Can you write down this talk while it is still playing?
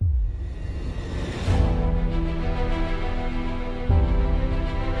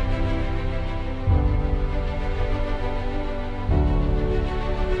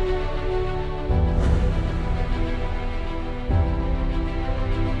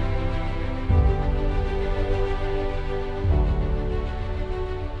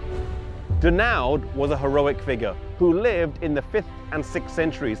Dinooth was a heroic figure who lived in the 5th and 6th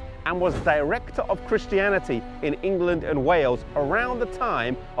centuries and was director of Christianity in England and Wales around the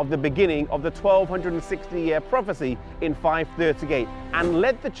time of the beginning of the 1260-year prophecy in 538, and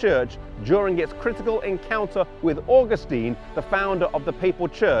led the church during its critical encounter with Augustine, the founder of the papal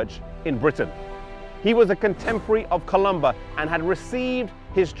church in Britain. He was a contemporary of Columba and had received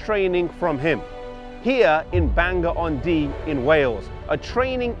his training from him. Here in Bangor-on-Dee in Wales, a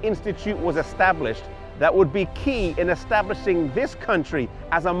training institute was established that would be key in establishing this country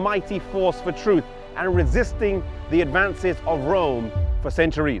as a mighty force for truth and resisting the advances of Rome for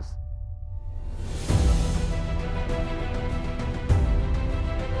centuries.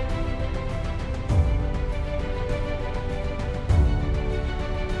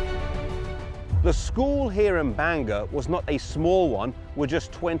 The school here in Bangor was not a small one with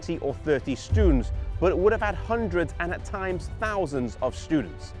just 20 or 30 students, but it would have had hundreds and at times thousands of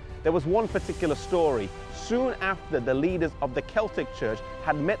students. There was one particular story. Soon after, the leaders of the Celtic Church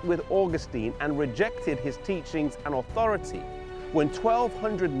had met with Augustine and rejected his teachings and authority, when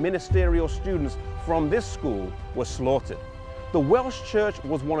 1,200 ministerial students from this school were slaughtered. The Welsh Church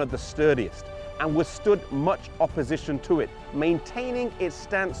was one of the sturdiest and withstood much opposition to it, maintaining its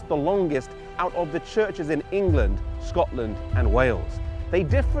stance the longest out of the churches in England, Scotland and Wales. They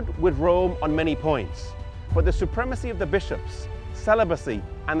differed with Rome on many points, but the supremacy of the bishops, celibacy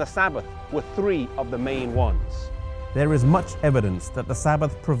and the Sabbath were three of the main ones. There is much evidence that the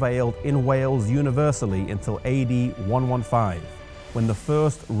Sabbath prevailed in Wales universally until AD 115, when the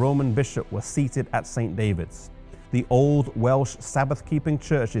first Roman bishop was seated at St. David's. The old Welsh Sabbath-keeping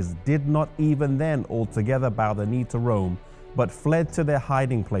churches did not even then altogether bow the knee to Rome, but fled to their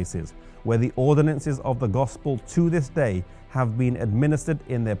hiding places, where the ordinances of the gospel to this day have been administered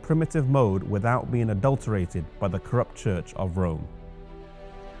in their primitive mode without being adulterated by the corrupt church of Rome.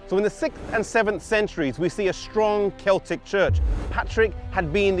 So in the 6th and 7th centuries, we see a strong Celtic church. Patrick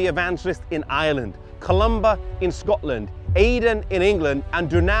had been the evangelist in Ireland, Columba in Scotland, Aidan in England, and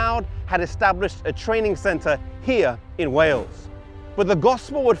Dinooth had established a training centre here in Wales. But the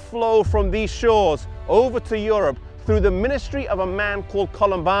gospel would flow from these shores over to Europe through the ministry of a man called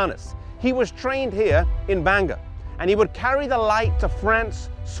Columbanus. He was trained here in Bangor, and he would carry the light to France,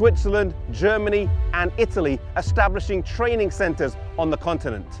 Switzerland, Germany, and Italy, establishing training centres on the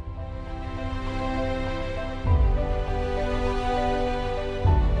continent.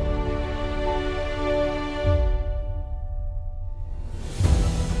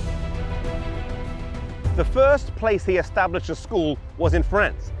 The first place he established a school was in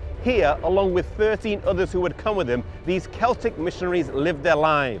France. Here, along with 13 others who would come with him, these Celtic missionaries lived their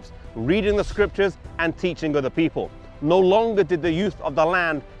lives, reading the scriptures and teaching other people. No longer did the youth of the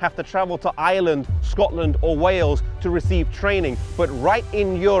land have to travel to Ireland, Scotland or Wales to receive training, but right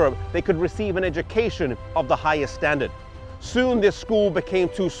in Europe they could receive an education of the highest standard. Soon this school became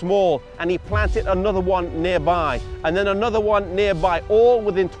too small and he planted another one nearby, and then another one nearby, all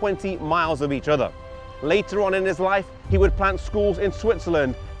within 20 miles of each other. Later on in his life, he would plant schools in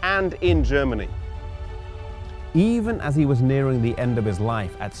Switzerland and in Germany. Even as he was nearing the end of his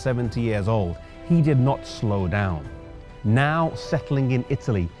life at 70 years old, he did not slow down. Now settling in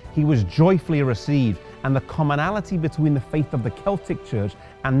Italy, he was joyfully received, and the commonality between the faith of the Celtic Church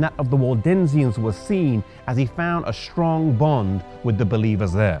and that of the Waldensians was seen as he found a strong bond with the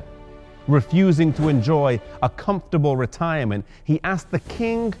believers there. Refusing to enjoy a comfortable retirement, he asked the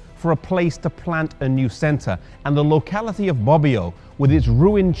king for a place to plant a new centre, and the locality of Bobbio, with its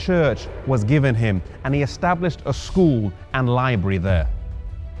ruined church, was given him, and he established a school and library there.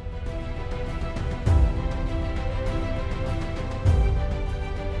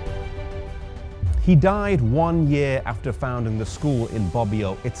 He died 1 year after founding the school in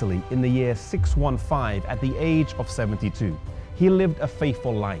Bobbio, Italy, in the year 615 at the age of 72. He lived a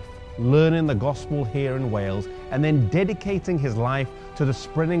faithful life, learning the gospel here in Wales and then dedicating his life to the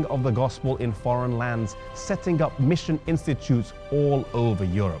spreading of the gospel in foreign lands, setting up mission institutes all over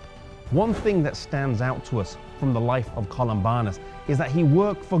Europe. One thing that stands out to us from the life of Columbanus is that he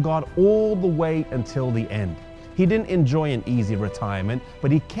worked for God all the way until the end. He didn't enjoy an easy retirement, but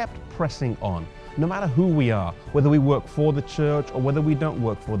he kept pressing on. No matter who we are, whether we work for the church or whether we don't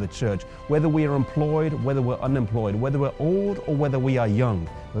work for the church, whether we are employed, whether we're unemployed, whether we're old or whether we are young,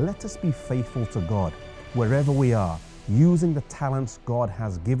 let us be faithful to God wherever we are, using the talents God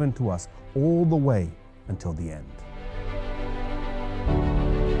has given to us all the way until the end.